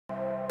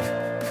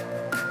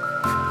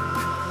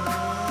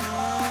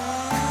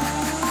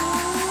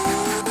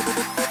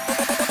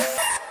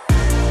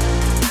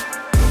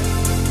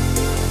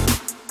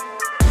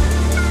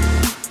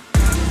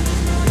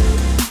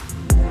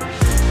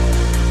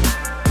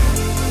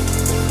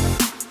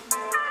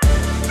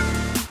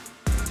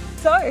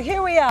So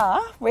here we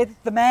are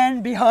with the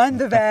man behind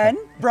the van,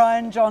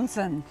 Brian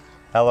Johnston.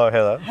 Hello,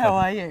 Heather. How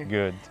are you?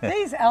 Good.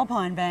 These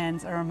Alpine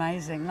vans are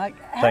amazing. Like,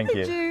 how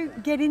did you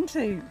get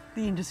into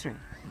the industry?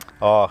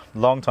 Oh,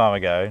 long time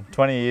ago,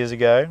 20 years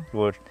ago.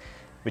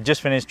 We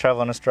just finished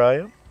traveling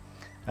Australia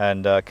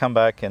and come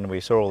back and we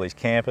saw all these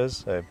campers.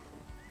 So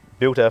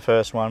built our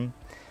first one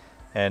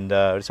and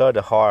decided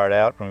to hire it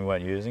out when we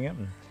weren't using it.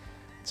 And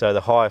so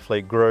the hire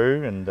fleet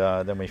grew and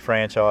then we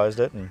franchised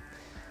it. And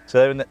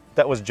so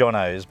that was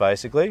Jono's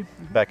basically,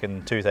 back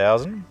in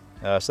 2000.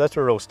 So that's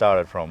where it all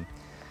started from.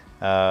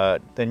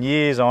 Then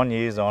years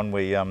on,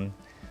 we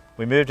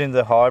moved into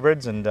the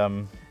hybrids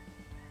and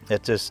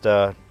it just,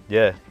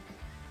 it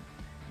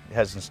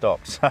hasn't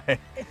stopped. So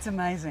it's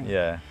amazing.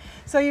 Yeah.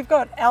 So you've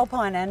got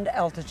Alpine and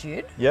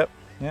Altitude. Yep.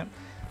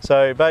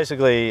 So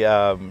basically,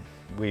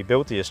 we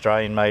built the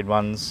Australian-made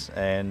ones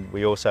and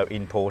we also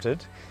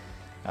imported.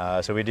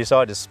 So we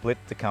decided to split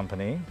the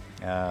company,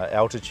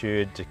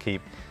 Altitude to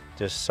keep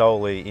just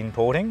solely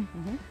importing,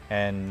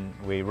 and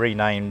we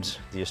renamed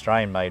the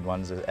Australian-made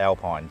ones as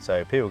Alpine,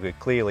 so people could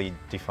clearly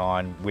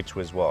define which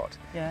was what.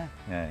 Yeah.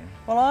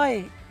 Well,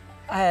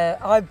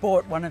 I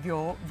bought one of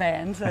your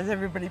vans, as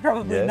everybody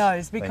probably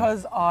knows,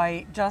 because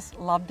I just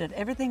loved it.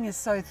 Everything is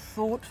so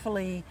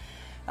thoughtfully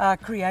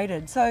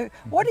created. So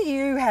what do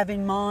you have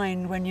in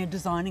mind when you're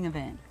designing a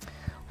van?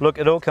 Look,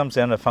 it all comes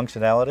down to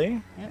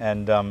functionality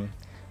and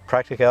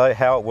practicality,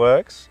 how it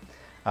works.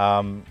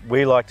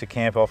 We like to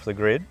camp off the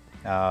grid.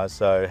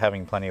 So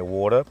having plenty of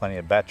water, plenty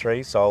of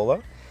battery,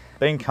 solar,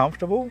 being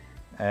comfortable,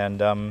 and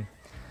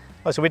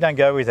so we don't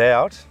go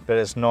without, but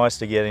it's nice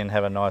to get in and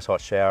have a nice hot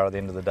shower at the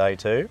end of the day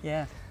too.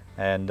 Yeah.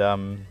 And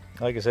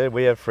like I said,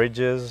 we have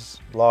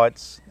fridges,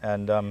 lights,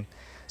 and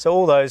so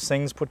all those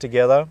things put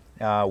together,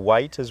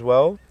 weight as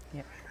well.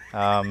 Yep.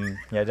 Don't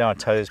want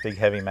to tow this big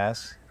heavy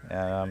mass.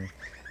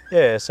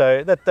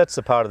 So that's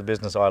the part of the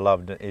business I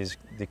loved, is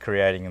the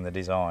creating and the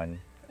design.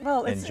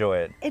 Well, enjoy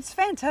it. It's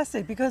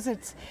fantastic because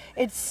it's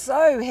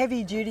so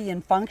heavy duty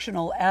and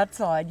functional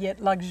outside,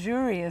 yet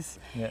luxurious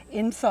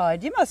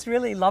inside. You must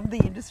really love the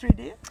industry,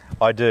 do you?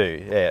 I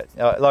do,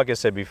 yeah. Like I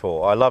said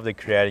before, I love the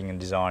creating and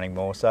designing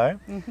more so.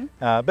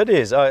 But it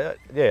is,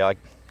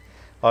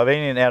 I've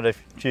been in and out a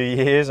few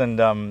years, and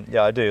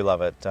I do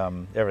love it.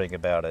 Everything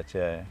about it,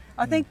 yeah.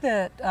 I think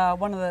that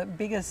one of the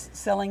biggest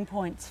selling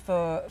points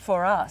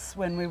for us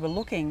when we were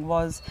looking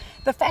was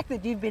the fact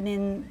that you've been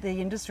in the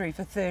industry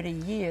for 30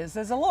 years.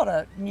 There's a lot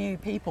of new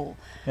people,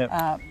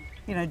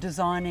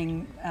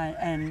 designing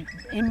and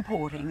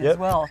importing as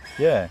well.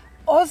 Yeah.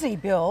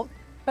 Aussie built,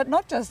 but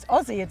not just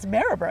Aussie, it's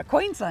Maryborough,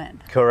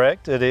 Queensland.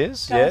 Correct, it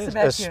is. Tell us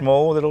about a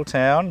small little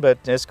town, but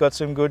it's got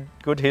some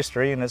good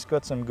history and it's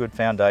got some good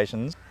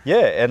foundations.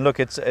 Yeah, and look,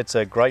 it's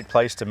a great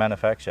place to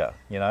manufacture.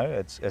 You know,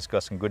 it's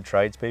got some good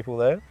tradespeople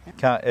there.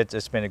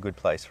 It's been a good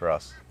place for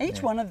us.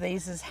 Each one of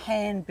these is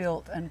hand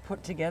built and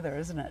put together,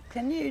 isn't it?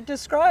 Can you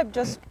describe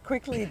just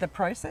quickly the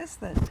process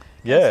that?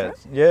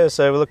 Yeah.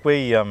 So look,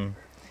 we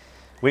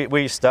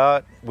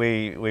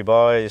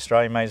buy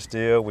Australian-made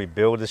steel, we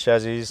build the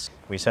chassis,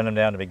 we send them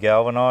down to be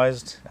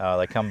galvanised,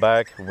 they come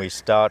back, and we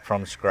start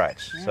from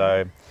scratch. Yeah.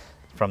 So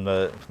from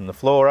the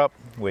floor up,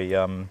 we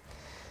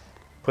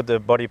put the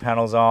body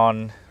panels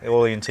on,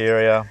 all the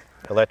interior,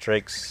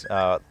 electrics,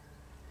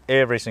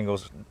 every single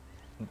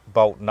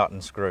bolt, nut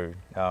and screw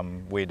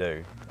we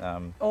do.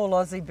 All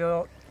Aussie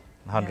built.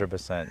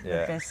 100%,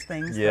 yeah. The best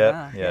things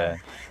Yeah.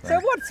 So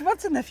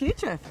what's in the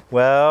future?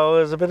 Well,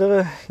 there's a bit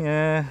of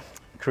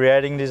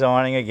creating,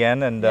 designing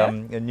again, and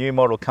a new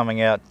model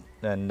coming out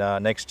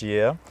next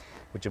year,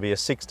 which will be a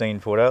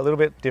 16-footer, a little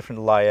bit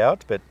different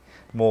layout, but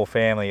more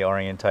family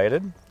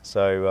orientated.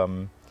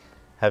 So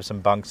have some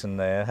bunks in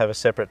there, have a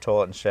separate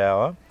toilet and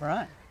shower.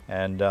 Right.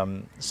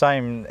 And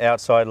same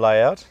outside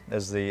layout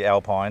as the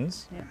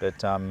Alpines,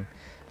 but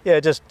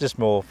just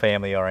more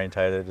family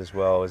orientated as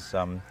well as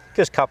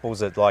just couples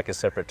that like a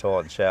separate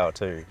toilet and shower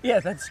too. Yeah,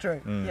 that's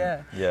true.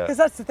 Yeah. Because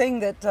that's the thing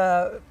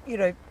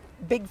that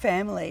big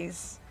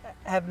families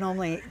have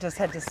normally just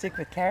had to stick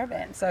with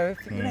caravans. So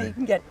if, you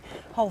can get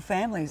whole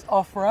families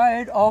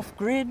off-road,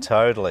 off-grid.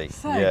 Totally.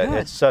 So good.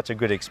 It's such a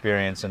good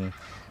experience. And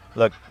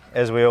look,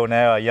 as we all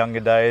know, our younger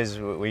days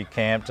we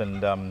camped,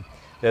 and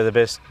they're the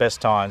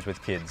best times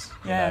with kids.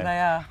 Yeah, they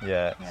are.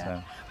 Yeah.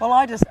 So. Well,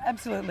 I just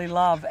absolutely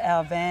love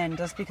our van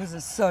just because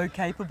it's so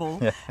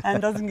capable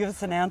and doesn't give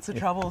us an ounce of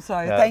trouble. So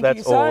thank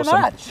you so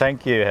much.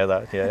 Thank you,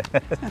 Heather. Yeah.